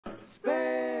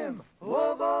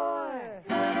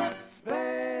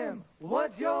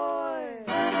joy.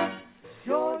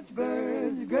 George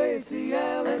Burns, Gracie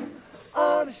Allen,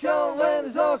 on the show and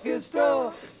his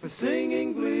orchestra, for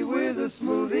singing glee with a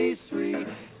smooth East Street.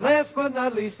 Last but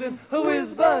not least, who is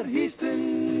Bud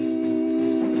Heaston?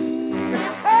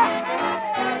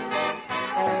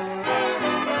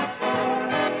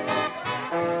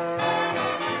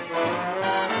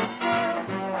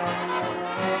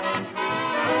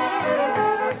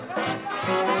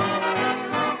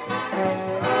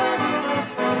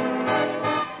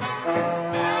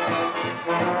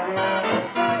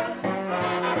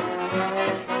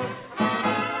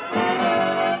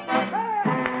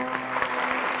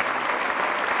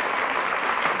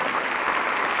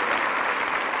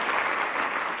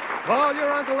 Call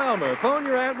your Uncle Elmer. Phone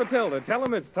your Aunt Matilda. Tell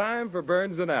them it's time for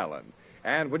Burns and Allen.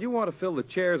 And when you want to fill the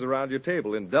chairs around your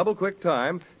table in double quick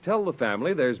time, tell the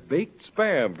family there's baked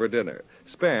Spam for dinner.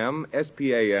 Spam,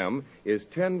 S-P-A-M, is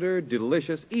tender,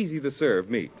 delicious, easy-to-serve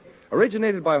meat.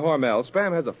 Originated by Hormel,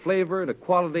 Spam has a flavor and a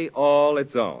quality all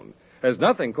its own. There's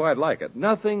nothing quite like it.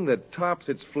 Nothing that tops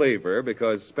its flavor,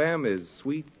 because Spam is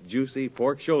sweet, juicy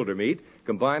pork shoulder meat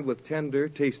combined with tender,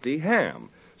 tasty ham.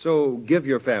 So give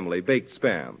your family baked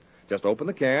Spam. Just open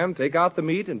the can, take out the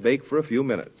meat, and bake for a few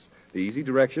minutes. The easy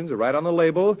directions are right on the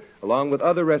label, along with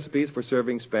other recipes for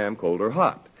serving Spam cold or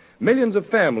hot. Millions of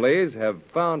families have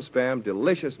found Spam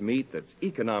delicious meat that's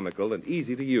economical and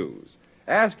easy to use.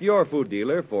 Ask your food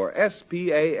dealer for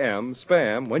S-P-A-M,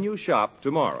 Spam, when you shop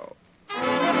tomorrow.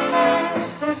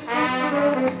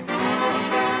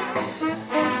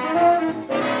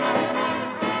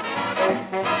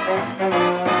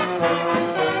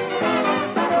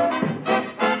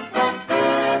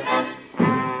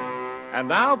 And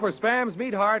now for Spam's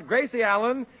Meatheart, Gracie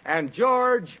Allen and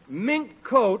George Mink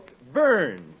Coat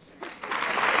Burns.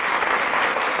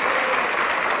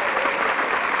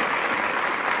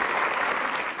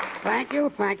 Thank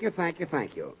you.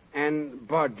 And,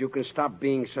 Bud, you can stop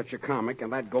being such a comic,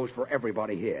 and that goes for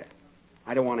everybody here.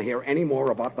 I don't want to hear any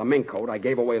more about the mink coat I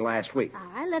gave away last week.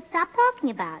 All right, let's stop talking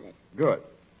about it. Good.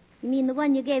 You mean the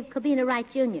one you gave Cabina Wright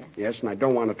Jr.? Yes, and I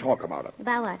don't want to talk about it.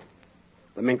 About what?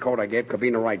 The mink coat I gave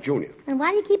Cabina Wright Jr. And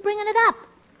why do you keep bringing it up?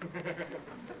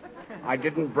 I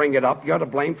didn't bring it up. You're to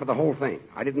blame for the whole thing.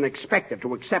 I didn't expect it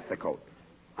to accept the coat.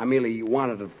 I merely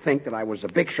wanted to think that I was a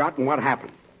big shot, and what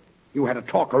happened? You had to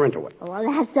talk her into it. Oh, well,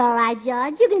 that's all right,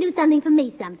 George. You can do something for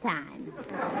me sometime.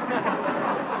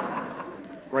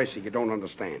 Gracie, you don't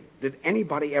understand. Did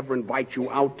anybody ever invite you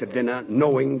out to dinner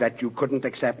knowing that you couldn't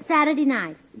accept? Saturday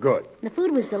night. Good. The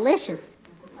food was delicious.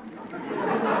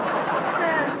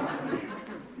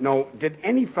 No, did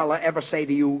any fella ever say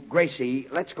to you, Gracie,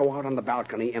 let's go out on the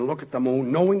balcony and look at the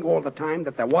moon, knowing all the time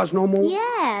that there was no moon?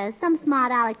 Yeah, some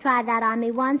smart aleck tried that on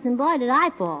me once, and boy, did I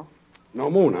fall.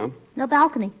 No moon, huh? No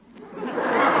balcony.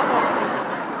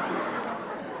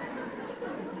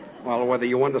 Well, whether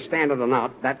you understand it or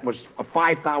not, that was a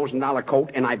 $5,000 coat,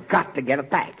 and I've got to get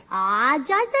it back. Ah,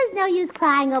 Judge, there's no use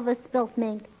crying over spilt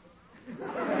mink.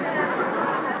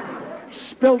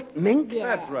 Spilt mink?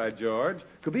 Yeah. That's right, George.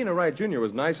 Cabina Wright Jr.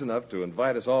 was nice enough to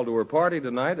invite us all to her party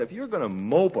tonight. If you're going to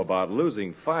mope about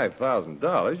losing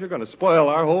 $5,000, you're going to spoil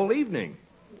our whole evening.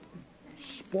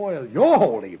 Spoil your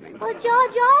whole evening? Well, George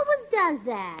always does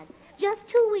that. Just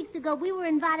 2 weeks ago, we were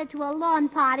invited to a lawn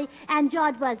party, and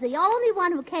George was the only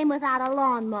one who came without a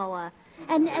lawnmower.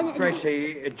 And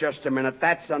Gracie, just a minute.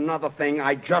 That's another thing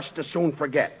I just as soon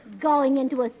forget. Going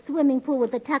into a swimming pool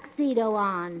with a tuxedo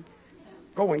on.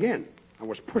 Going in? I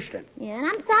was pushed in. Yeah, and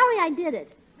I'm sorry I did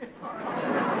it.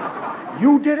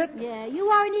 You did it? Yeah, you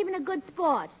aren't even a good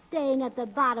sport, staying at the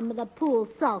bottom of the pool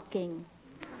sulking.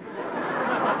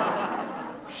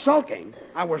 Sulking?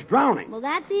 I was drowning. Well,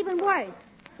 that's even worse.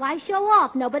 Why show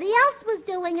off? Nobody else was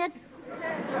doing it.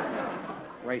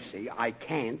 Gracie, I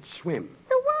can't swim.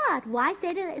 So what? Why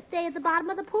stay at the bottom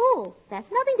of the pool?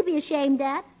 That's nothing to be ashamed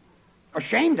at.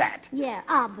 Ashamed at? Yeah,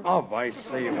 Oh, I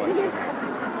see what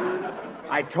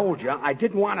I told you I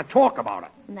didn't want to talk about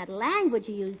it. And that language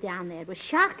you used down there, it was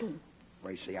shocking.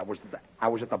 Gracie, I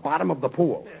was at the bottom of the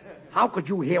pool. How could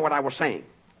you hear what I was saying?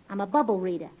 I'm a bubble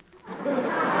reader.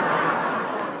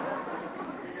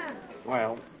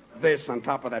 Well, this on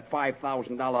top of that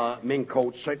 $5,000 mink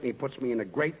coat certainly puts me in a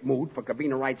great mood for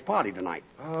Cabina Wright's party tonight.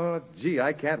 Oh, gee,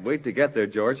 I can't wait to get there,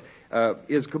 George.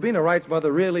 Is Cabina Wright's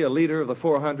mother really a leader of the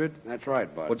 400? That's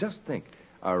right, Bud. Well, just think.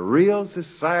 A real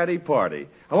society party.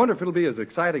 I wonder if it'll be as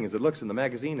exciting as it looks in the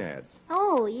magazine ads.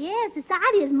 Oh, yeah,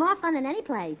 society is more fun than any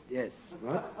place. Yes.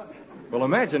 What? Well,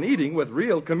 imagine eating with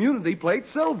real community plate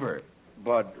silver.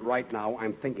 But right now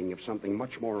I'm thinking of something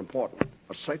much more important.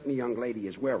 A certain young lady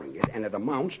is wearing it, and it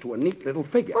amounts to a neat little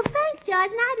figure. Well, thanks,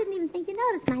 George, and I didn't even think you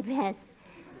noticed my dress.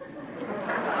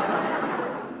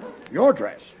 Your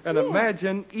dress. And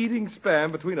imagine eating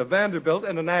Spam between a Vanderbilt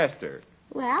and an Astor.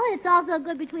 Well, it's also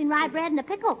good between rye bread and a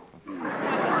pickle.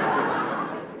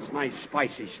 It's nice,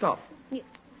 spicy stuff. Yeah.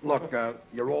 Look,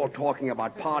 you're all talking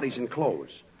about parties and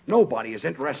clothes. Nobody is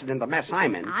interested in the mess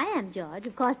I'm in. I am, George.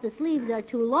 Of course, the sleeves are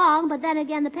too long, but then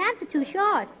again, the pants are too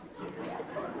short.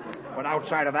 But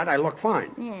outside of that, I look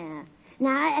fine. Yeah.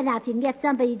 Now, if you can get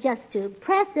somebody just to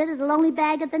press it, it'll only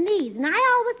bag at the knees. And I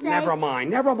always say... Never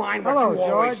mind what Hello, you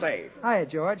George. always say. Hiya,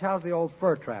 George. How's the old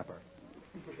fur trapper?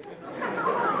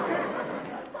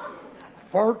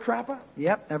 Fur trapper?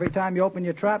 Yep. Every time you open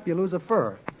your trap, you lose a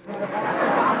fur.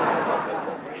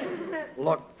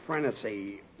 Look,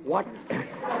 Frenessy, what...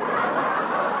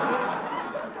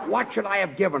 what should I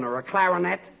have given her, a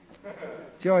clarinet?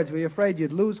 George, were you afraid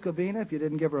you'd lose Cabina if you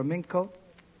didn't give her a mink coat?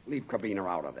 Leave Cabina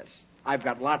out of this. I've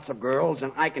got lots of girls,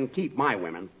 and I can keep my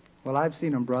women. Well, I've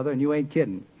seen 'em, brother, and you ain't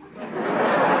kidding.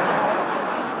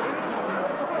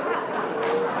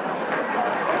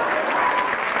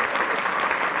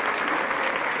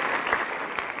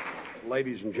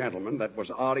 Ladies and gentlemen, that was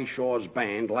Artie Shaw's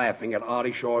band laughing at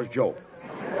Artie Shaw's joke.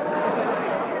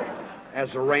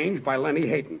 As arranged by Lenny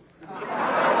Hayton.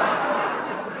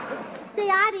 Say,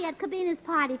 Artie, at Cabina's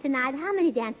party tonight, how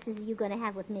many dances are you going to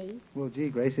have with me? Well, gee,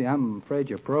 Gracie, I'm afraid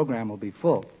your program will be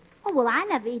full. Oh, well, I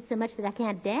never eat so much that I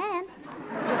can't dance.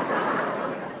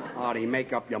 Artie,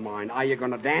 make up your mind. Are you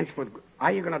going to dance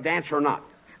or not?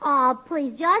 Oh,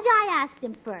 please, George, I asked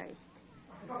him first.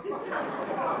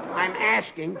 I'm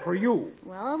asking for you.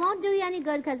 Well, it won't do you any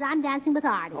good because I'm dancing with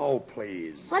Artie. Oh,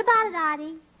 please. What about it,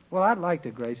 Artie? Well, I'd like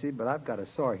to, Gracie, but I've got a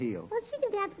sore heel. Well, she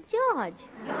can dance with George.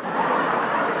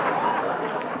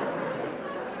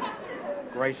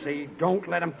 Gracie, don't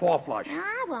let him four-flush. No,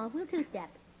 I won't. We'll two-step.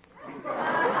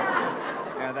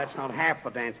 Yeah, that's not half the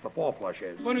dance the four-flush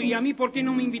is. Bueno, ¿y a mí por qué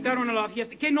no me invitaron a la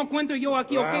fiesta? ¿Qué no cuento yo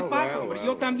aquí o qué pasa, hombre?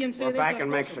 Yo también sé We're de back esas in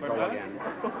cosas, Mexico ¿verdad? again.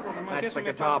 Nomás That's eso the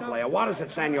me guitar faltaba. player. What is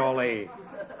it, Senor Lee?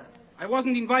 I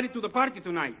wasn't invited to the party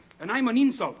tonight, and I'm an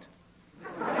insult.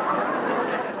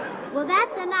 Well,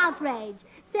 that's an outrage.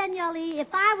 Senor Lee,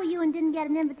 if I were you and didn't get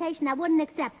an invitation, I wouldn't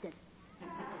accept it.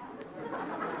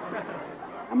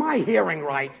 Am I hearing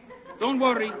right? Don't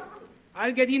worry.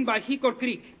 I'll get in by Hickory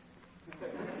Creek.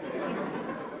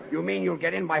 You mean you'll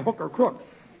get in by hook or crook?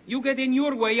 You get in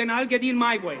your way, and I'll get in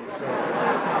my way.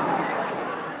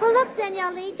 Well, look,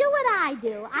 Senor Lee, do what I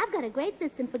do. I've got a great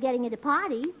system for getting into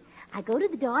parties. I go to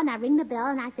the door, and I ring the bell,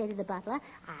 and I say to the butler,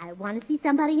 I want to see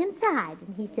somebody inside.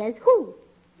 And he says, who?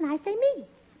 And I say, me.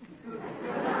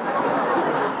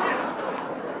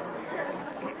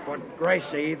 But,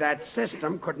 Gracie, that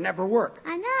system could never work.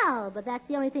 I know, but that's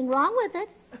the only thing wrong with it.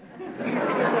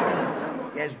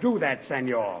 Yes, do that,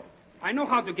 Senor. I know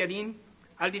how to get in.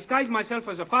 I'll disguise myself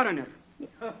as a foreigner.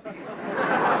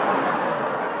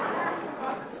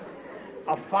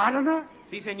 A foreigner?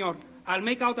 Si, senor. I'll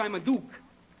make out I'm a duke.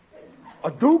 A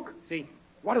duke? Si.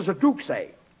 What does a duke say?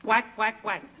 Quack, quack,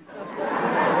 quack.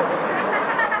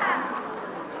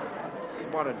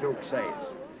 What a duke says.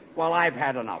 Well, I've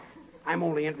had enough. I'm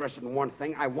only interested in one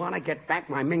thing. I want to get back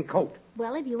my mink coat.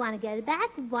 Well, if you want to get it back,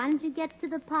 why don't you get to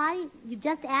the party? You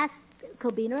just ask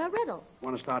Cobina a riddle.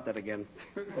 Want to start that again?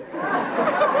 Oh,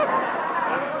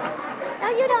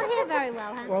 you don't hear very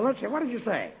well, huh? Well, let's see. What did you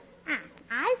say?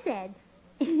 I said,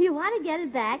 if you want to get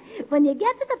it back, when you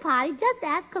get to the party, just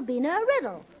ask Cobina a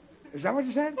riddle. Is that what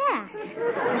you said? Yeah.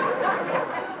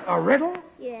 A riddle?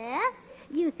 Yeah?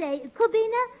 You say,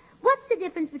 Cobina, what's the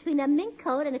difference between a mink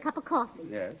coat and a cup of coffee?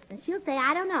 Yes. And she'll say,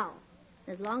 I don't know.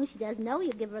 As long as she doesn't know,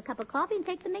 you give her a cup of coffee and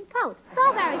take the mink coat. It's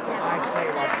all very simple. I say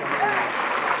what's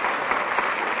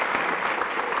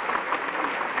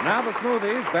Now the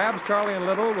Smoothies, Babs, Charlie, and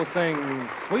Little will sing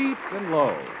Sweet and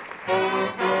Low.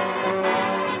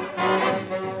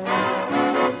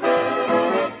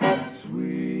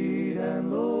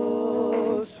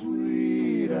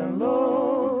 Sweet and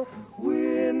low,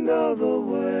 wind of the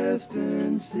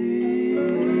western sea.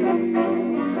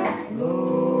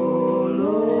 Low,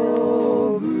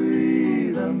 low,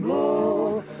 breathe and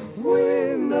blow,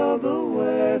 wind of the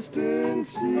western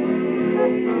sea.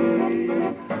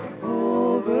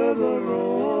 Over the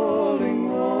rolling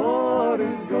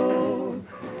waters go,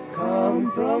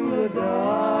 come from the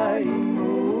dying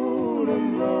moon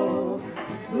and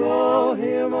blow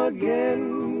him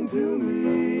again to me.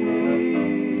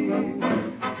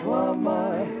 While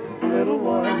my little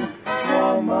one,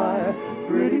 while my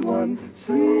pretty one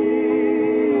sleeps.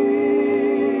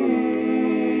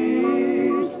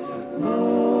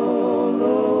 Low,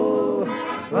 low,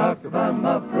 rock by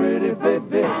my pretty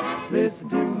baby, listen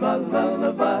to my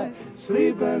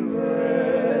sleep and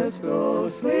rest, oh,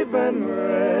 sleep and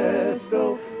rest,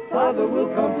 oh. Father will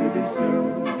come to thee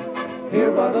soon,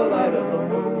 here by the light of the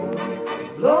moon.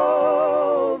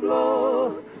 Blow,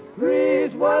 blow,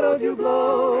 breeze, why don't you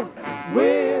blow?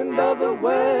 Wind of the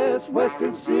west,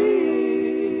 western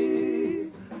sea.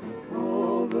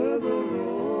 Over the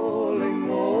rolling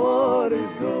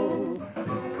waters go,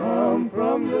 come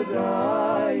from the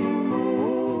dying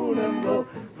moon and blow.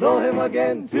 Blow him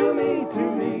again to me,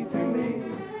 to me, to me.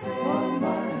 While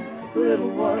my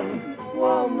little one,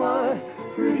 while my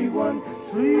pretty one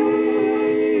sleeps,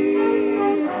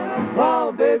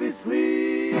 while baby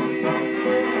sleeps.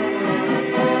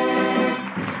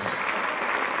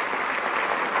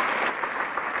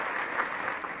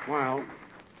 Well,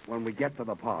 when we get to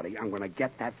the party, I'm going to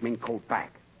get that mink coat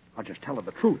back. I'll just tell her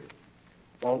the truth.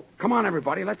 Well, come on,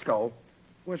 everybody, let's go.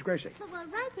 Where's Gracie? Well,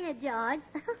 right here, George.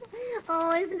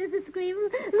 Oh, isn't this a scream?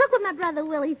 Look what my brother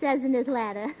Willie says in his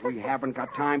letter. We haven't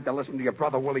got time to listen to your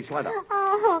brother Willie's letter.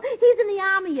 Oh, he's in the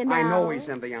army, you know. I know he's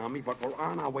in the army, but we're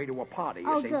on our way to a party,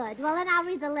 you see. Good. Well, then I'll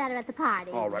read the letter at the party.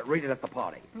 All right, read it at the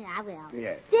party. Yeah, I will.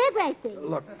 Yes. Dear Gracie.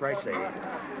 Look,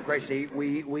 Gracie,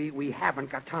 we haven't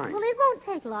got time. Well, it won't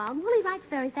take long. Willie writes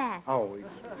very fast. Oh, he's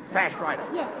a fast writer.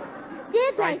 Yes.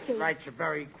 Dear Gracie. Writes a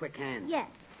very quick hand. Yes.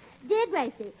 Dear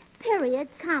Gracie, period,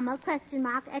 comma, question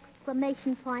mark,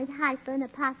 exclamation point, hyphen,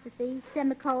 apostrophe,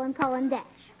 semicolon, colon, dash.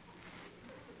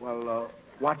 Well,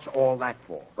 what's all that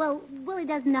for? Well, Willie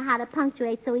doesn't know how to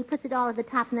punctuate, so he puts it all at the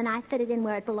top, and then I fit it in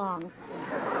where it belongs.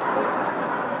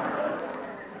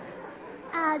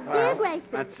 Dear Gracie.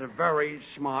 That's a very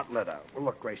smart letter. Well,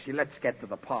 look, Gracie, let's get to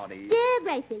the party. Dear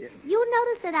Gracie, you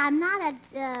notice that I'm not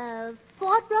at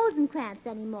Fort Rosencrantz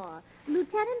anymore.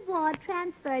 Lieutenant Ward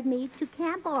transferred me to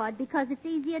Camp Ord because it's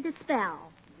easier to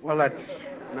spell. Well, that's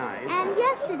nice. And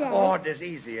yesterday... Ord is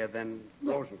easier than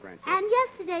Rosencrantz. And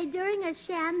yesterday, during a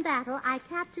sham battle, I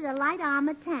captured a light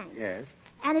armored tank. Yes.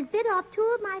 And it bit off 2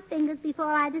 of my fingers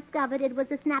before I discovered it was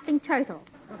a snapping turtle.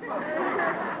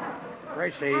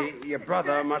 Gracie, your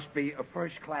brother must be a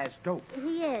first-class dope.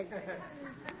 He is.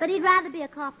 But he'd rather be a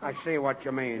corporal. I see what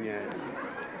you mean, yes.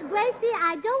 Gracie,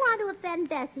 I don't want to offend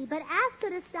Bessie, but ask her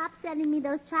to stop sending me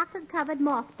those chocolate-covered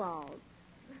mothballs.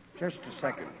 Just a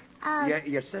second.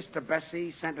 Your sister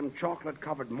Bessie sent him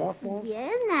chocolate-covered mothballs? Yeah,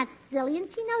 isn't that silly? And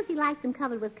she knows he likes them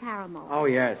covered with caramel. Oh,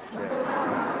 yes.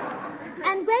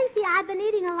 And, Gracie, I've been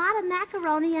eating a lot of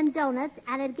macaroni and donuts,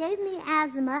 and it gave me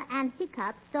asthma and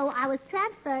hiccups, so I was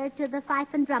transferred to the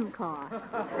Fife and Drum Corps.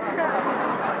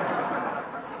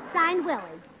 Signed,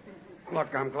 Willie.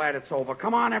 Look, I'm glad it's over.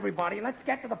 Come on, everybody. Let's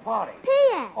get to the party.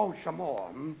 P.S. Oh, some more.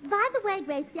 By the way,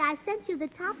 Gracie, I sent you the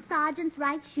top sergeant's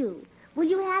right shoe. Will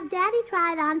you have Daddy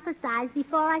try it on for size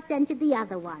before I send you the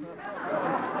other one?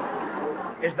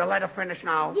 Is the letter finished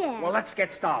now? Yes. Well, let's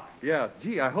get started. Yeah,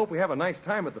 gee, I hope we have a nice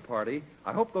time at the party.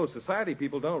 I hope those society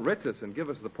people don't rich us and give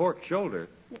us the pork shoulder.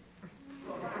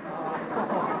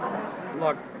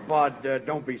 Look, Bud,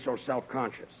 don't be so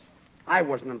self-conscious. I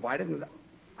wasn't invited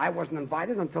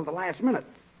until the last minute.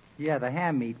 Yeah, the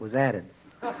ham meat was added.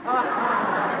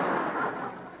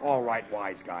 All right,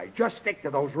 wise guy. Just stick to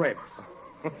those ribs.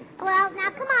 Well, now,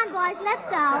 come on, boys. Let's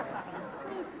go. Let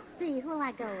me see. Who'll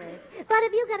I go with? Bud,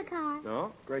 have you got a car?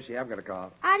 No? Gracie, I've got a car.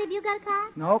 Art, have you got a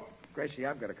car? Nope. Gracie,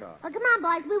 I've got a car. Well, come on,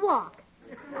 boys. We walk.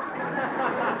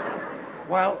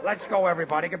 Well, let's go,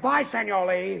 everybody. Goodbye, Senor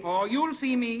Lee. Oh, you'll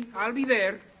see me. I'll be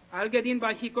there. I'll get in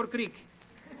by Hickory Creek.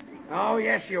 Oh,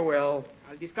 yes, you will.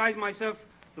 I'll disguise myself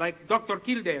like Dr.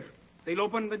 Kildare. They'll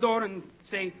open the door and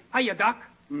say, "Hiya, Doc."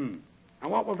 And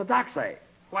what will the doc say?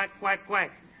 Quack, quack,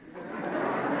 quack.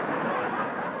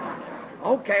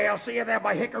 Okay, I'll see you there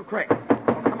by Hickory Creek. Oh,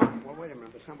 come on. Well, wait a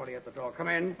minute. There's somebody at the door. Come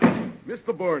in.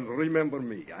 Mr. Burns, remember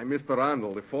me. I'm Mr.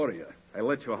 Randall, the Fourier. I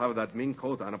let you have that mink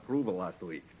coat on approval last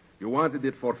week. You wanted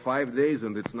it for 5 days,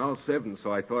 and it's now 7,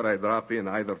 so I thought I'd drop in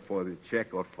either for the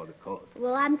check or for the coat.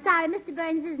 Well, I'm sorry. Mr.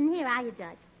 Burns isn't here, are you,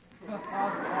 Judge?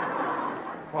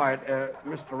 Quiet.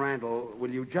 Mr. Randall,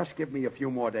 will you just give me a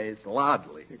few more days?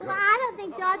 Gladly. Well, I don't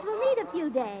think George will need a few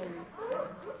days.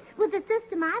 With the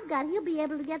system I've got, he'll be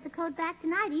able to get the coat back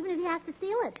tonight, even if he has to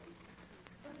steal it.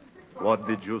 What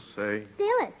did you say?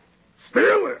 Steal it.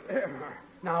 Steal it!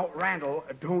 Now, Randall,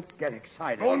 don't get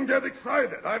excited. Don't get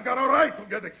excited. I've got a right to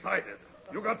get excited.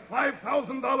 You got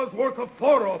 $5,000 worth of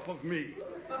fur off of me.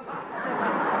 Oh,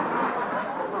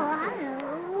 I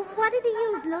know. What did he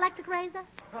use, an electric razor?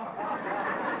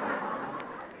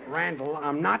 Randall,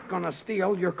 I'm not going to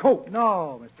steal your coat.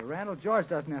 No, Mr. Randall, George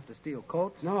doesn't have to steal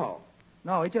coats. No.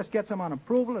 No, he just gets them on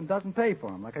approval and doesn't pay for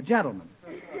them, like a gentleman.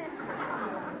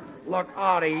 Look,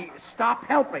 Artie, stop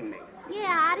helping me.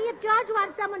 Yeah, Artie, if George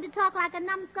wants someone to talk like a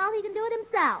numbskull, he can do it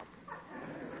himself.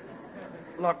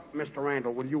 Look, Mr.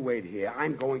 Randall, will you wait here?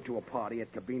 I'm going to a party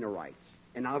at Cabina Wright's,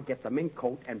 and I'll get the mink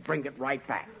coat and bring it right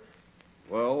back.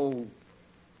 Well,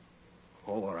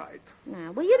 all right.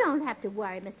 Well, you don't have to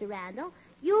worry, Mr. Randall.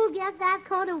 You'll get that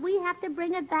coat, and we have to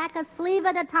bring it back a sleeve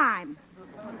at a time.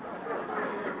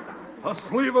 A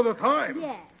sleeve at a time?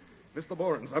 Yes. Mr.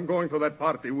 Burns, I'm going to that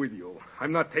party with you.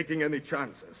 I'm not taking any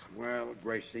chances. Well,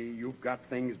 Gracie, you've got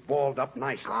things balled up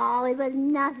nicely. Oh, it was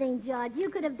nothing, George. You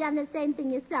could have done the same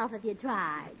thing yourself if you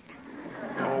tried.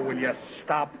 Oh, will you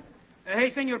stop?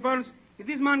 Hey, Senor Burns, if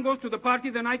this man goes to the party,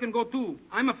 then I can go too.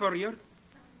 I'm a furrier.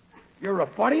 You're a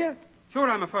furrier? Sure,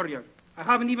 I'm a furrier. I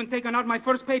haven't even taken out my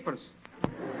first papers.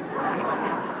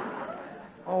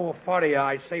 Oh, a furrier,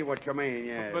 I see what you mean,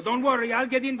 yes. But don't worry, I'll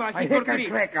get in by I 3. think a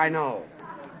trick, I know.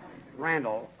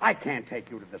 Randall, I can't take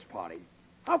you to this party.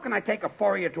 How can I take a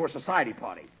furrier to a society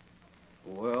party?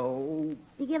 Well,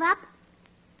 You give up?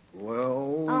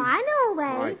 well... Oh, I know a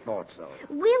way. I thought so.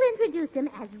 We'll introduce him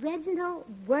as Reginald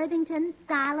Worthington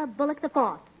Schuyler Bullock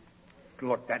IV.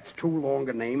 Look, that's too long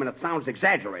a name, and it sounds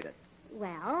exaggerated.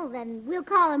 Well, then we'll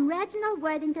call him Reginald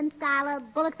Worthington Schuyler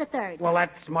Bullock III. Well,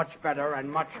 that's much better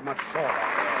and much, much shorter.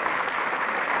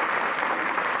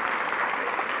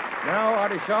 Now,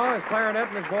 Artie Shaw, his clarinet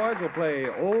and his boys will play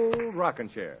Old Rockin'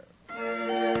 Chair.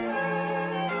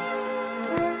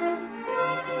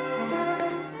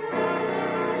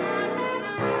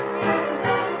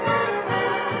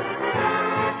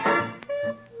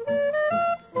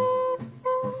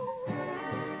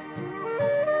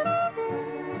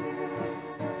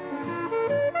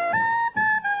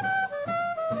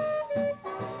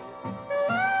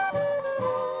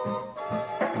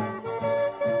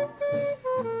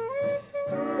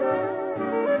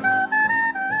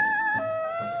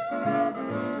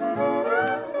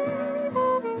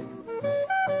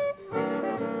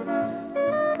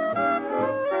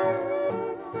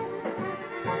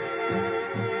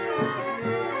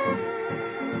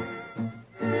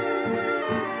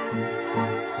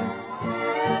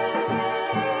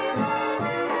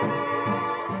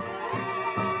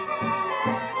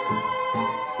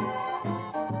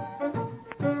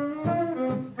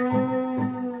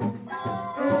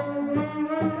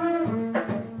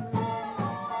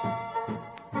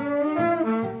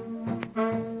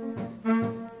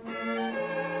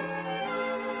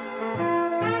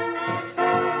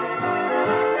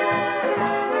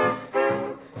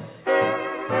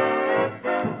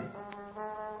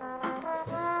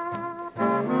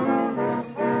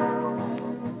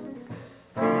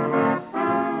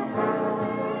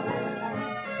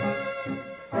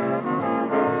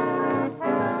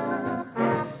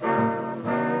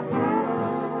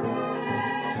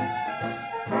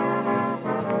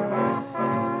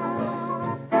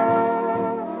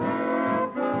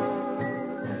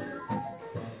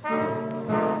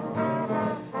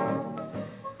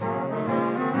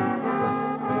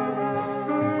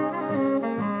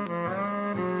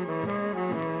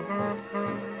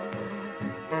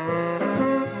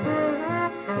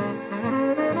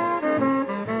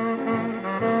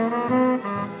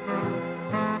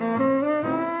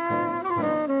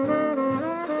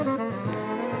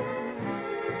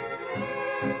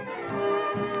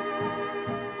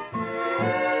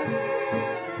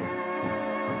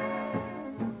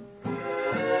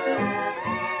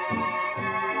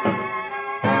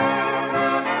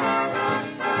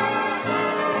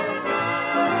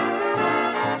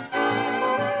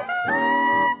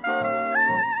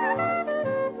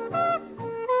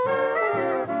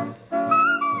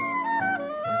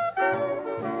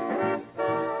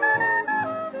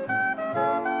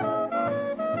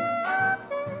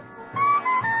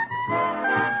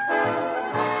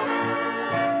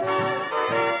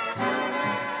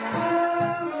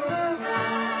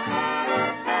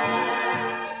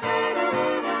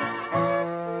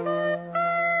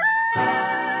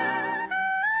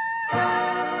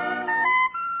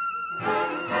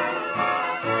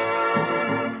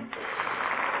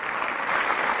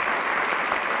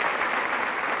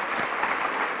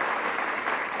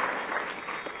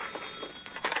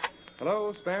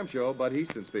 Hello, Spam Show. Bud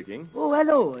Easton speaking. Oh,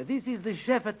 hello. This is the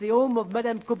chef at the home of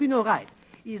Madame Copino Wright.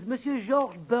 Is Monsieur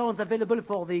George Burns available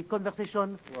for the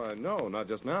conversation? Why, no, not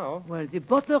just now. Well, the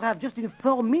butler have just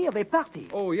informed me of a party.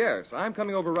 Oh, yes. I'm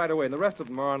coming over right away, and the rest of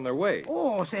them are on their way.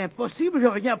 Oh, c'est impossible. Je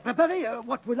rien préparé.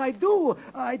 What will I do?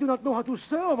 I do not know how to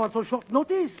serve on so short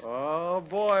notice. Oh,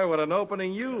 boy, what an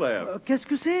opening you left. Qu'est-ce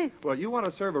que c'est? Well, you want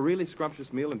to serve a really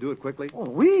scrumptious meal and do it quickly? Oh,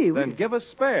 oui, oui. Then give us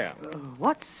Spam.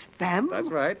 What? Spam? That's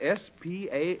right,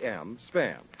 S-P-A-M,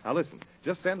 Spam. Now, listen,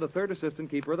 Just send the third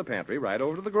assistant keeper of the pantry right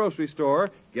over to the grocery store,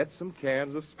 get some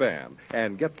cans of Spam.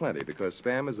 And get plenty, because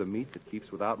Spam is a meat that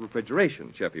keeps without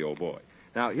refrigeration, Chefy, old boy.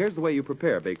 Now, here's the way you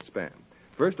prepare baked Spam.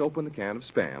 First, open the can of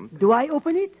Spam. Do I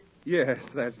open it? Yes,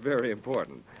 that's very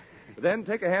important. Then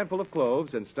take a handful of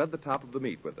cloves and stud the top of the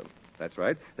meat with them. That's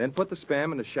right. Then put the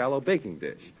Spam in a shallow baking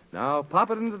dish. Now, pop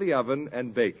it into the oven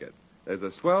and bake it. There's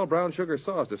a swell brown sugar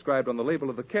sauce described on the label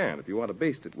of the can if you want to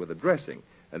baste it with a dressing.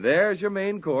 And there's your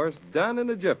main course, done in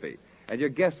a jiffy. And your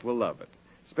guests will love it.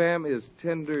 Spam is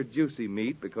tender, juicy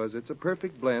meat because it's a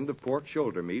perfect blend of pork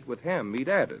shoulder meat with ham meat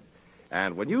added.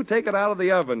 And when you take it out of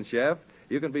the oven, Chef,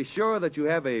 you can be sure that you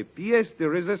have a pièce de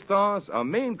résistance, a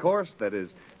main course that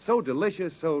is so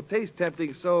delicious, so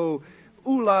taste-tempting, so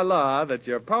ooh-la-la that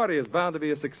your party is bound to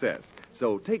be a success.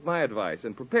 So take my advice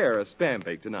and prepare a Spam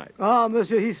bake tonight. Ah,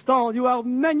 Monsieur Histon, you are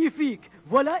magnifique.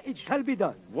 Voilà, it shall be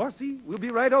done. Voici, we'll be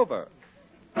right over.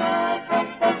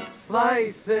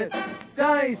 Slice it,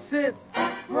 dice it,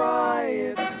 fry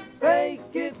it, bake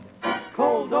it,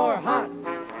 cold or hot.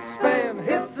 Spam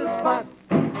hits the spot.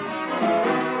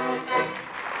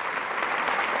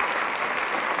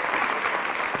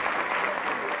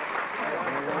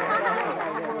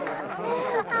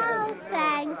 Oh,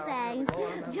 thanks.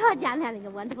 George, I'm having a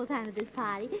wonderful time at this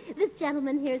party. This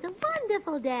gentleman here is a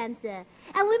wonderful dancer.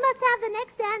 And we must have the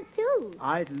next dance, too.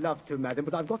 I'd love to, madam,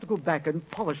 but I've got to go back and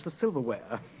polish the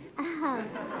silverware.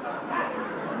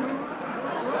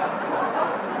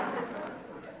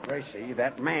 Gracie,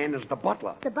 that man is the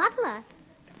butler. The butler?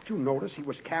 Did you notice he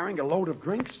was carrying a load of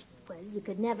drinks? Well, you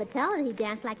could never tell that he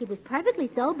danced like he was perfectly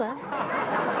sober.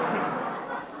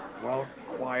 Well,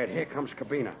 quiet. Here comes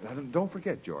Cabina. Now, don't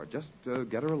forget, George. Just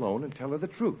get her alone and tell her the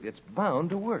truth. It's bound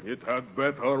to work. It had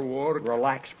better work.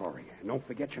 Relax, Forey. And don't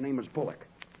forget your name is Bullock.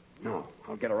 No,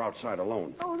 I'll get her outside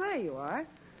alone. Oh, there you are.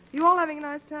 You all having a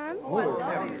nice time?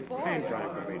 Hang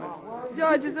time, Cabina.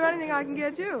 George, is there anything I can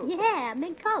get you? Yeah,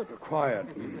 mink coat. Quiet.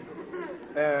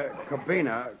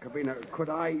 Cabina, could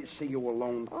I see you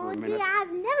alone for Oh, a gee, minute?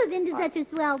 I've never been to such a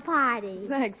swell party.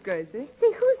 Thanks, Gracie.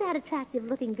 See, who's that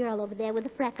attractive-looking girl over there with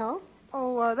the freckles?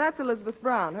 Oh, that's Elizabeth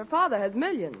Brown. Her father has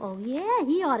millions. Oh, yeah,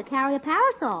 he ought to carry a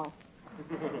parasol.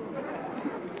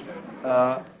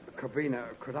 Cabina,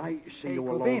 could I see Hey, you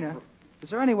Cabina, alone? is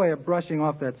there any way of brushing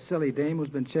off that silly dame who's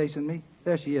been chasing me?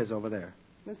 There she is over there.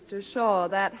 Mr. Shaw,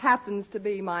 that happens to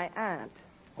be my aunt.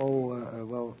 Oh,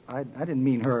 well, I didn't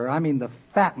mean her. I mean the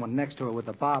fat one next to her with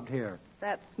the bobbed hair.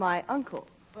 That's my uncle.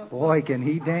 Boy, can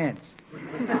he dance.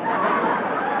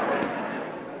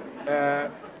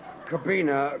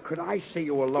 Cabina, could I see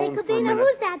you alone Hey, for a Cabina, minute?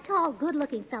 who's that tall,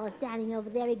 good-looking fellow standing over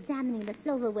there examining the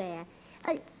silverware?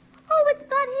 Oh, it's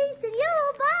Bud Easton.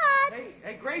 Hello, Bud.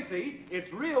 Hey, Gracie,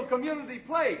 it's real community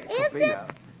play. Is it?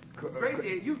 Cabina,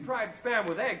 Gracie, you've tried Spam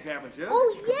with eggs, haven't you?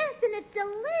 Oh, yes, and it's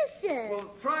delicious.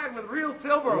 Well, try it with real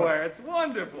silverware. It's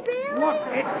wonderful. Really? Look,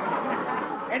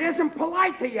 it isn't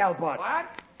polite to yell, Bud. What?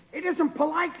 It isn't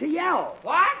polite to yell.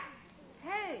 What?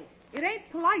 Hey, it ain't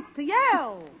polite to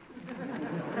yell.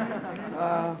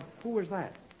 Who was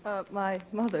that? My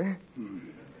mother.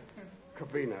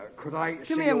 Cabina, could I see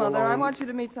Come you here, Mother. alone? I want you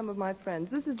to meet some of my friends.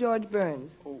 This is George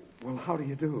Burns. Oh, well, how do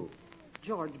you do?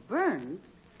 George Burns?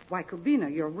 Why, Cabina,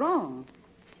 you're wrong.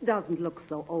 He doesn't look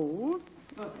so old.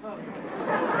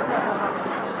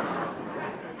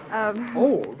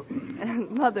 Old?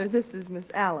 Mother, this is Miss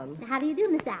Allen. How do you do,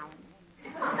 Miss Allen?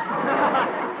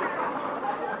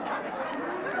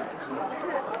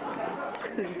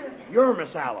 You're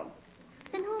Miss Allen.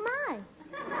 Then who am I?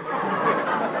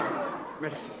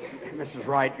 Mrs.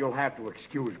 Wright, you'll have to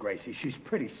excuse Gracie. She's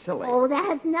pretty silly. Oh,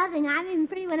 that's nothing. I'm even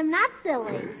pretty when I'm not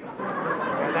silly.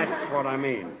 Yeah, that's what I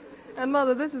mean. And,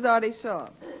 Mother, this is Artie Shaw.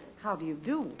 How do you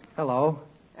do? Hello.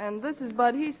 And this is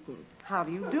Bud Heaston. How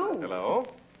do you do? Hello?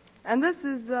 And this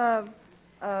is a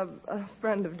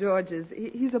friend of George's.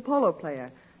 He's a polo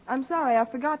player. I'm sorry,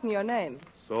 I've forgotten your name.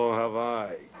 So have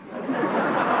I.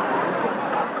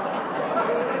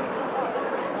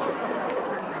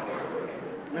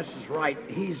 Mrs. Wright,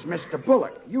 he's Mr.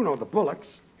 Bullock. You know the Bullocks.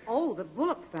 Oh, the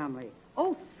Bullock family.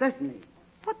 Oh, certainly.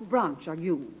 What branch are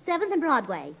you? 7th and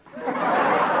Broadway.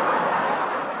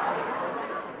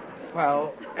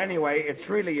 Well, anyway, it's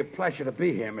really a pleasure to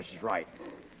be here, Mrs. Wright.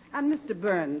 And Mr.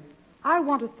 Burns, I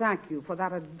want to thank you for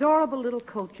that adorable little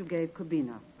coat you gave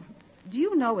Cabina. Do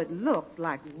you know it looks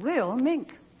like real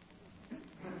mink?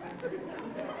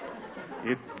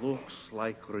 It looks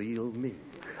like real mink.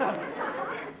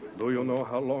 Do you know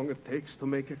how long it takes to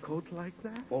make a coat like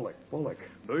that? Bullock.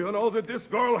 Do you know that this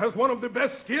girl has one of the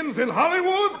best skins in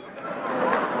Hollywood?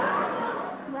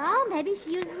 Well, maybe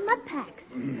she uses mud packs.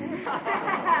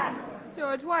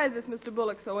 George, why is this Mr.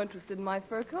 Bullock so interested in my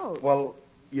fur coat? Well,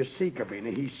 you see,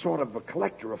 Cabina, he's sort of a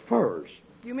collector of furs.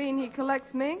 You mean he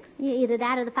collects minks? Yeah, either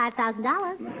that or the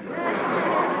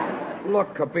 $5,000.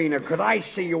 Look, Cabina, could I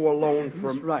see you alone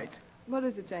for... That's right. What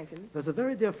is it, Jenkins? There's a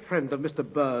very dear friend of Mr.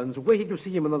 Burns waiting to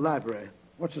see him in the library.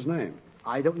 What's his name?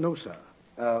 I don't know, sir.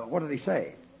 What did he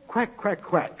say? Quack, quack,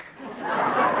 quack.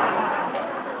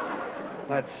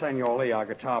 That's Senor Lee, our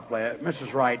guitar player.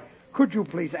 Mrs. Wright, could you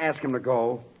please ask him to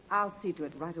go? I'll see to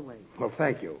it right away. Well,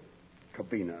 thank you.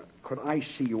 Cabina, could I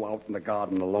see you out in the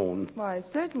garden alone? Why,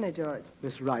 certainly, George.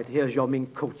 Miss Wright, here's your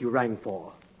mink coat you rang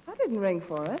for. I didn't ring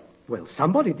for it. Well,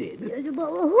 somebody did.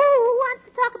 Well, who wants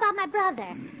to talk about my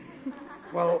brother?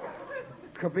 Well,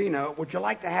 Cabina, would you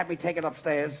like to have me take it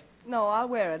upstairs? No, I'll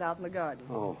wear it out in the garden.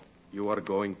 Oh, you are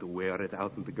going to wear it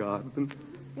out in the garden?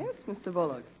 Yes, Mr.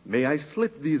 Bullock. May I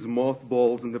slip these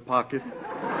mothballs in the pocket?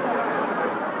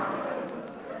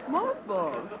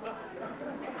 Mothballs?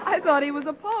 I thought he was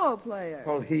a polo player.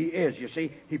 Well, he is. You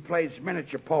see, he plays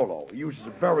miniature polo. He uses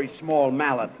a very small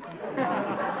mallet.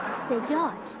 Say,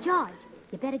 George,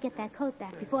 you better get that coat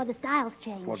back before the styles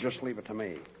change. Well, just leave it to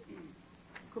me.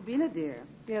 Cabina, dear,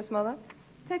 Yes, Mother?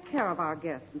 take care of our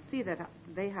guests and see that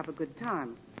they have a good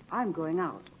time. I'm going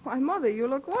out. Why, Mother, you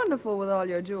look wonderful with all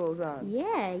your jewels on.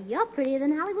 Yeah, you're prettier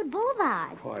than Hollywood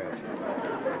Boulevard. Quiet.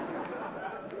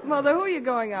 Mother, who are you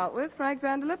going out with, Frank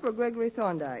Vanderlip or Gregory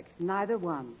Thorndyke? Neither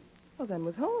one. Well, then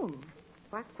with whom?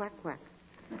 Quack, quack, quack.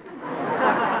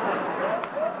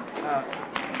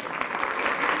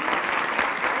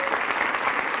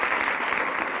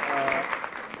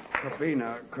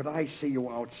 Cabina, could I see you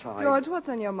outside? George, what's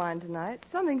on your mind tonight?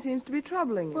 Something seems to be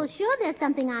troubling you. Well, sure, there's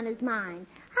something on his mind.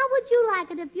 How would you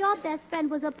like it if your best friend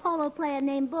was a polo player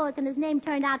named Bullock and his name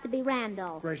turned out to be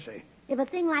Randall? Gracie. If a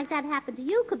thing like that happened to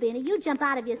you, Cabina, you'd jump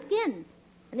out of your skin.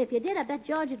 And if you did, I bet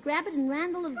George would grab it and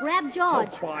Randall would grab George.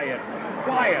 Oh,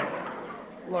 quiet.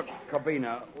 Look,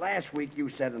 Cabina, last week you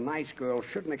said a nice girl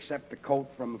shouldn't accept a coat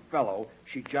from a fellow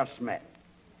she just met.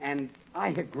 And I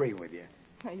agree with you.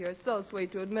 You're so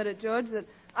sweet to admit it, George, that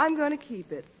I'm going to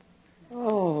keep it.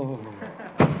 Oh.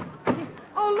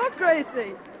 Oh, look,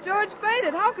 Gracie. George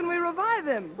fainted. How can we revive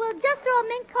him? Well, just throw a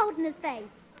mink coat in his face.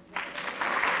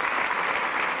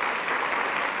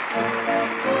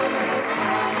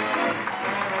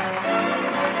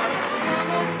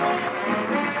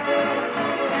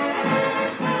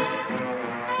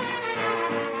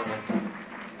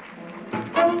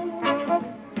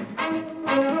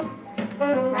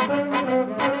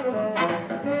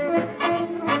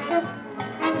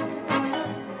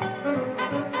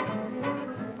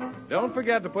 Don't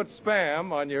forget to put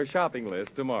Spam on your shopping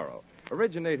list tomorrow.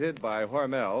 Originated by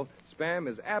Hormel, Spam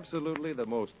is absolutely the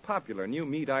most popular new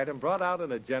meat item brought out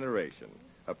in a generation.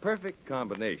 A perfect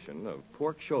combination of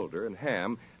pork shoulder and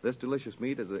ham, this delicious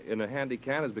meat in a handy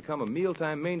can has become a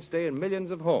mealtime mainstay in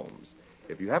millions of homes.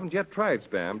 If you haven't yet tried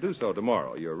Spam, do so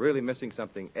tomorrow. You're really missing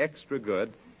something extra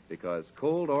good because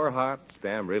cold or hot,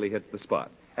 Spam really hits the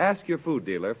spot. Ask your food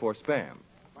dealer for Spam.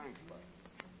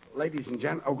 Ladies and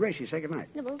gentlemen... Oh, Gracie, say goodnight.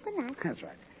 Well, good night. That's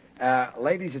right.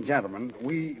 Ladies and gentlemen,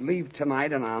 we leave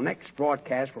tonight, and our next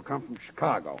broadcast will come from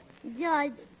Chicago.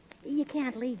 George, you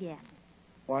can't leave yet.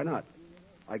 Why not?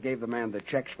 I gave the man the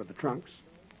checks for the trunks.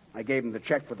 I gave him the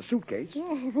check for the suitcase.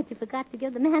 Yeah, but you forgot to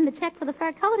give the man the check for the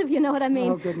fur coat, if you know what I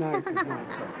mean. Oh, good night. Good night,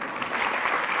 sir.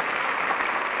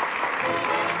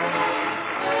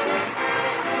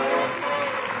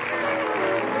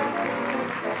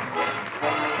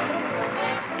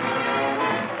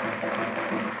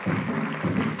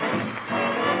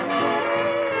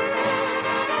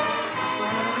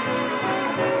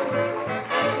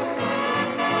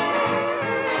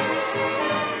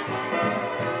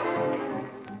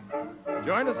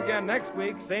 Join us again next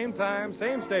week, same time,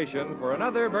 same station, for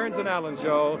another Burns and Allen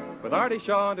show with Artie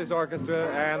Shaw and his orchestra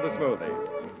and the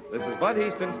Smoothies. This is Bud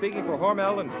Easton speaking for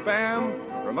Hormel and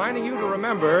Spam, reminding you to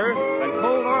remember that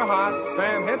cold or hot,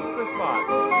 Spam hits the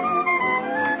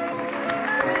spot.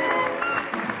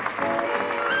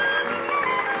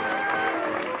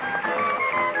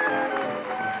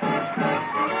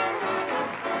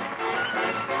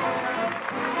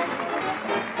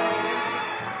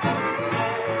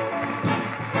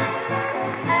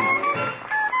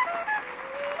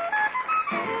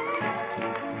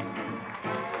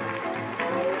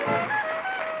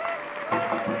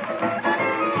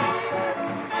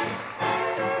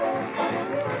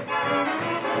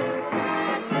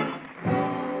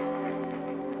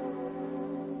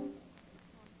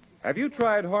 Have you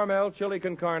tried Hormel chili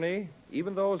con carne?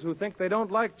 Even those who think they don't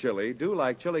like chili do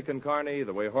like chili con carne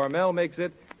the way Hormel makes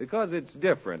it because it's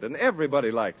different and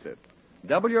everybody likes it.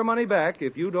 Double your money back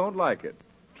if you don't like it.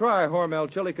 Try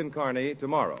Hormel Chili Con Carne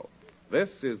tomorrow.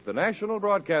 This is the National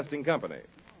Broadcasting Company.